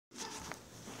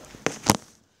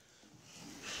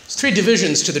There's three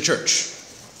divisions to the church.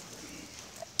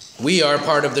 We are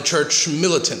part of the church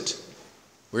militant.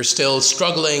 We're still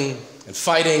struggling and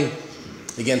fighting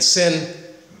against sin,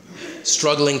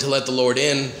 struggling to let the Lord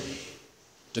in,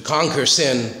 to conquer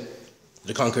sin,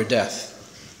 to conquer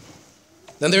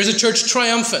death. Then there's a church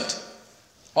triumphant.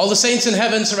 All the saints in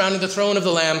heaven surrounding the throne of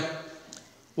the Lamb,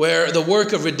 where the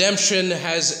work of redemption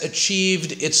has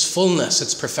achieved its fullness,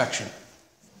 its perfection.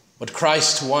 What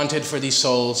Christ wanted for these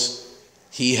souls,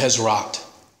 he has wrought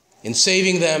in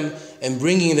saving them and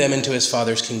bringing them into his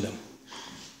Father's kingdom.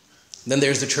 Then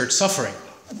there's the church suffering.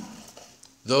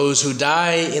 Those who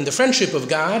die in the friendship of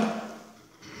God,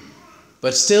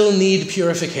 but still need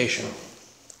purification,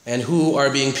 and who are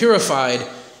being purified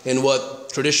in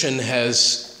what tradition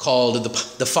has called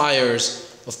the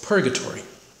fires of purgatory.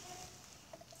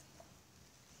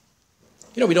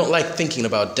 You know, we don't like thinking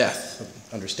about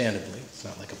death, understandably. It's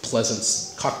not like a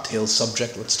pleasant cocktail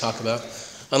subject let's talk about,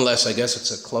 unless, I guess,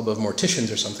 it's a club of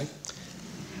morticians or something.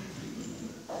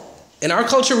 In our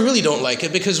culture, we really don't like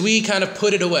it because we kind of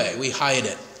put it away. We hide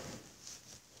it.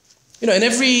 You know, in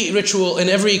every ritual, in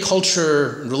every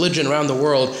culture, religion around the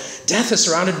world, death is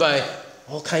surrounded by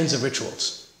all kinds of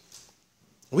rituals.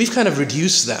 We've kind of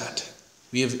reduced that.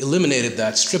 We have eliminated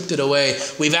that, stripped it away.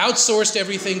 We've outsourced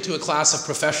everything to a class of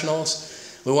professionals.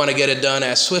 We want to get it done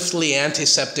as swiftly,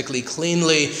 antiseptically,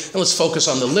 cleanly, and let's focus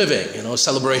on the living,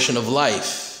 celebration of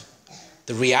life,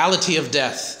 the reality of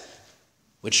death,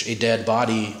 which a dead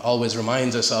body always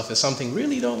reminds us of, is something we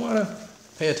really don't want to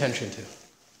pay attention to.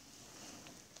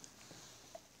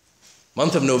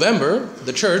 Month of November,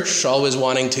 the church, always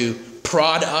wanting to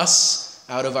prod us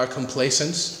out of our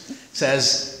complacence,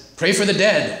 says, pray for the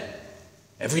dead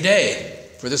every day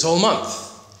for this whole month.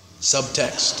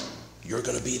 Subtext, you're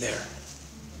going to be there.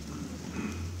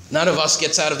 None of us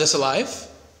gets out of this alive.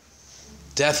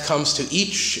 Death comes to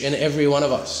each and every one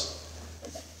of us.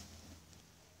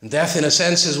 And death, in a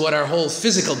sense, is what our whole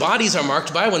physical bodies are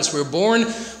marked by. Once we're born,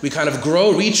 we kind of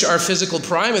grow, reach our physical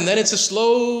prime, and then it's a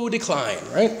slow decline,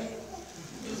 right?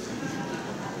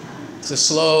 It's a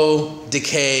slow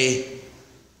decay,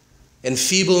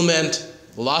 enfeeblement,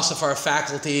 loss of our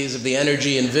faculties, of the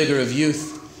energy and vigor of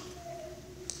youth.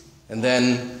 And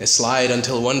then a slide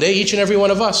until one day each and every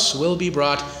one of us will be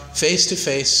brought face to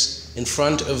face in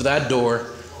front of that door,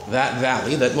 that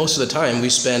valley that most of the time we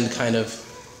spend kind of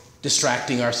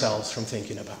distracting ourselves from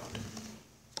thinking about.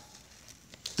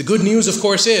 The good news, of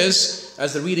course, is,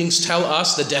 as the readings tell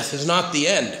us, that death is not the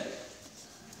end.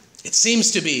 It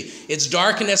seems to be. Its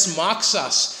darkness mocks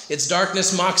us. Its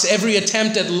darkness mocks every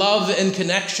attempt at love and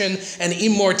connection and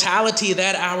immortality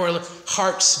that our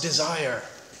hearts desire.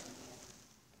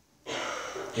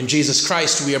 In Jesus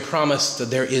Christ, we are promised that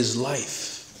there is life.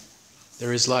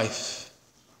 There is life.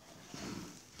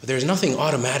 But there's nothing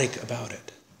automatic about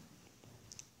it.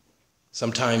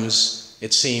 Sometimes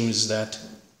it seems that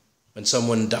when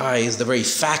someone dies, the very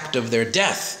fact of their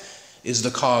death is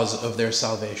the cause of their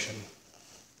salvation.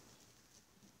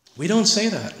 We don't say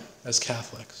that as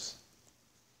Catholics.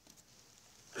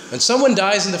 When someone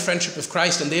dies in the friendship of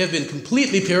Christ and they have been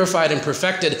completely purified and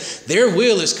perfected, their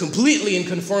will is completely in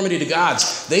conformity to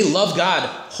God's. They love God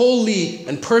wholly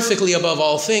and perfectly above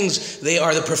all things. They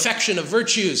are the perfection of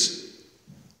virtues.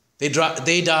 They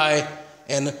die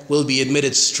and will be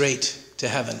admitted straight to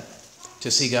heaven to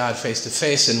see God face to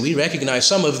face. And we recognize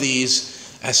some of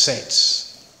these as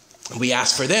saints. We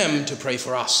ask for them to pray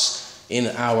for us in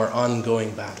our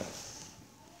ongoing battle.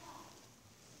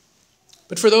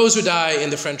 But for those who die in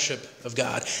the friendship of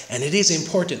God, and it is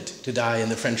important to die in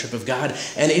the friendship of God,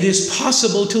 and it is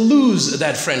possible to lose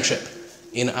that friendship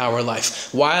in our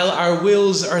life, while our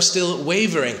wills are still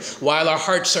wavering, while our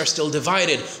hearts are still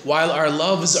divided, while our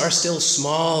loves are still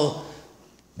small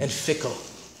and fickle.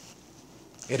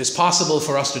 It is possible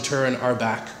for us to turn our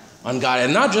back on God,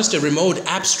 and not just a remote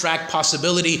abstract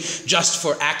possibility just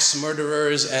for axe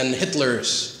murderers and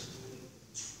Hitlers.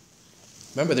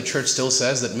 Remember, the church still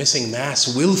says that missing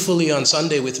Mass willfully on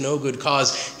Sunday with no good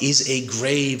cause is a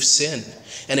grave sin.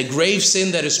 And a grave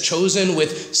sin that is chosen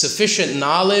with sufficient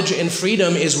knowledge and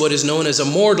freedom is what is known as a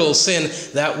mortal sin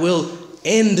that will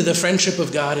end the friendship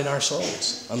of God in our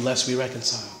souls unless we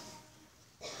reconcile.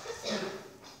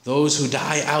 Those who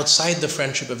die outside the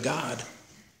friendship of God,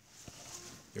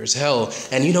 there's hell.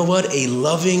 And you know what? A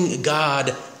loving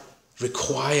God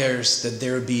requires that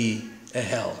there be a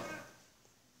hell.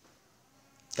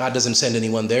 God doesn't send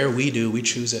anyone there. We do. We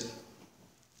choose it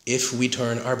if we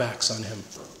turn our backs on him.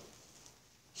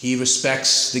 He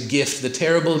respects the gift, the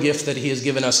terrible gift that he has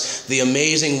given us, the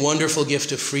amazing, wonderful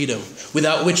gift of freedom,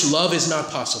 without which love is not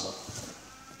possible.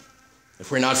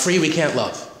 If we're not free, we can't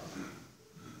love.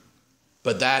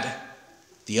 But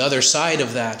the other side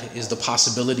of that is the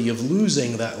possibility of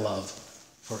losing that love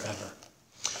forever.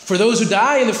 For those who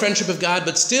die in the friendship of God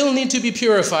but still need to be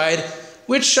purified,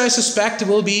 which I suspect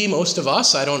will be most of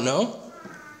us, I don't know.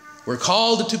 We're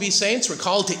called to be saints. We're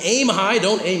called to aim high,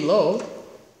 don't aim low.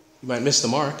 You might miss the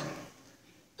mark.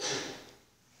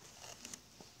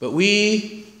 But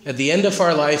we, at the end of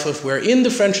our life, if we're in the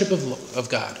friendship of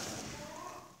God,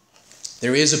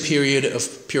 there is a period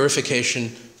of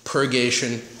purification,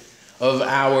 purgation, of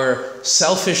our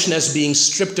selfishness being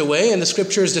stripped away, and the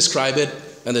scriptures describe it,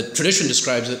 and the tradition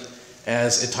describes it,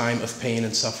 as a time of pain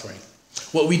and suffering.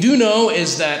 What we do know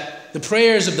is that the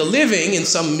prayers of the living, in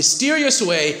some mysterious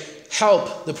way,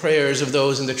 help the prayers of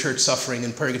those in the church suffering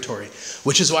in purgatory,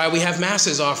 which is why we have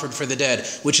masses offered for the dead,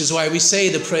 which is why we say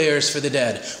the prayers for the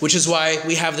dead, which is why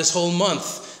we have this whole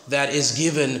month that is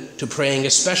given to praying,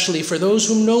 especially for those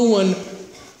whom no one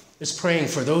is praying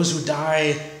for, those who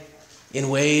die in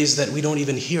ways that we don't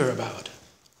even hear about,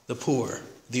 the poor,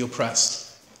 the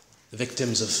oppressed, the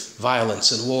victims of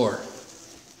violence and war.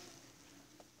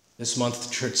 This month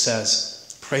the church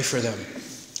says, pray for them,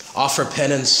 offer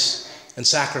penance and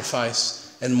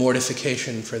sacrifice and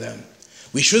mortification for them.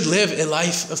 We should live a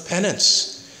life of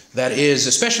penance. That is,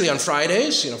 especially on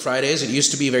Fridays. Fridays, it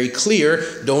used to be very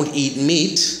clear, don't eat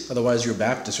meat, otherwise you're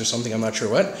Baptist or something, I'm not sure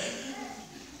what.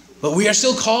 But we are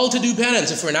still called to do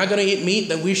penance. If we're not going to eat meat,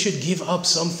 then we should give up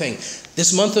something.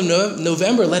 This month of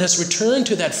November, let us return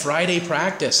to that Friday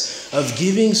practice of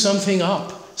giving something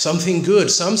up, something good,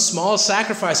 some small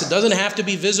sacrifice. It doesn't have to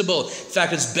be visible. In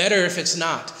fact, it's better if it's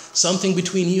not. Something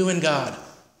between you and God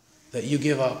that you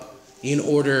give up in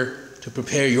order to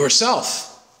prepare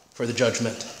yourself for the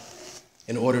judgment,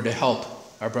 in order to help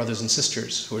our brothers and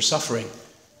sisters who are suffering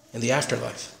in the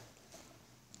afterlife.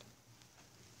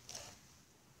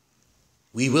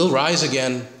 We will rise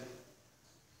again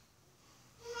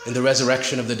in the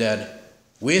resurrection of the dead,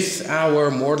 with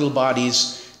our mortal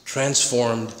bodies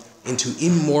transformed into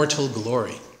immortal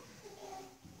glory.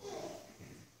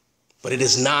 But it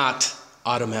is not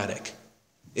automatic.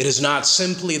 It is not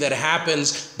simply that it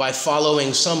happens by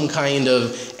following some kind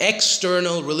of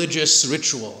external religious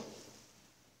ritual.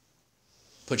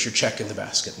 Put your check in the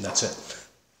basket and that's it.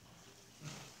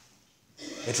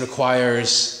 It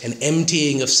requires an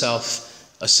emptying of self,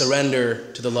 a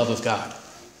surrender to the love of God.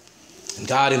 And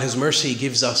God, in his mercy,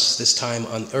 gives us this time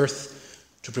on earth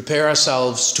to prepare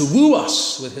ourselves to woo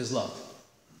us with his love,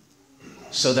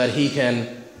 so that he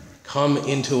can come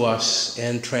into us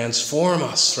and transform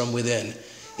us from within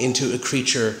into a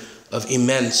creature of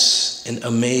immense and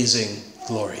amazing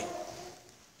glory.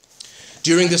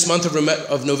 During this month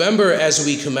of November, as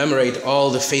we commemorate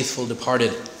all the faithful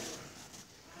departed,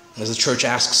 as the church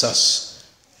asks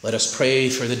us, let us pray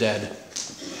for the dead.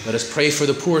 Let us pray for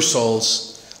the poor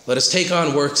souls. Let us take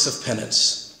on works of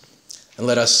penance. And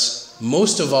let us,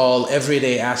 most of all, every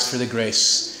day ask for the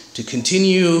grace to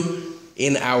continue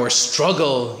in our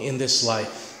struggle in this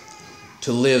life,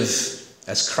 to live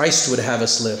as Christ would have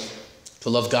us live, to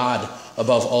love God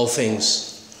above all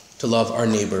things, to love our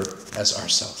neighbor as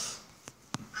ourselves.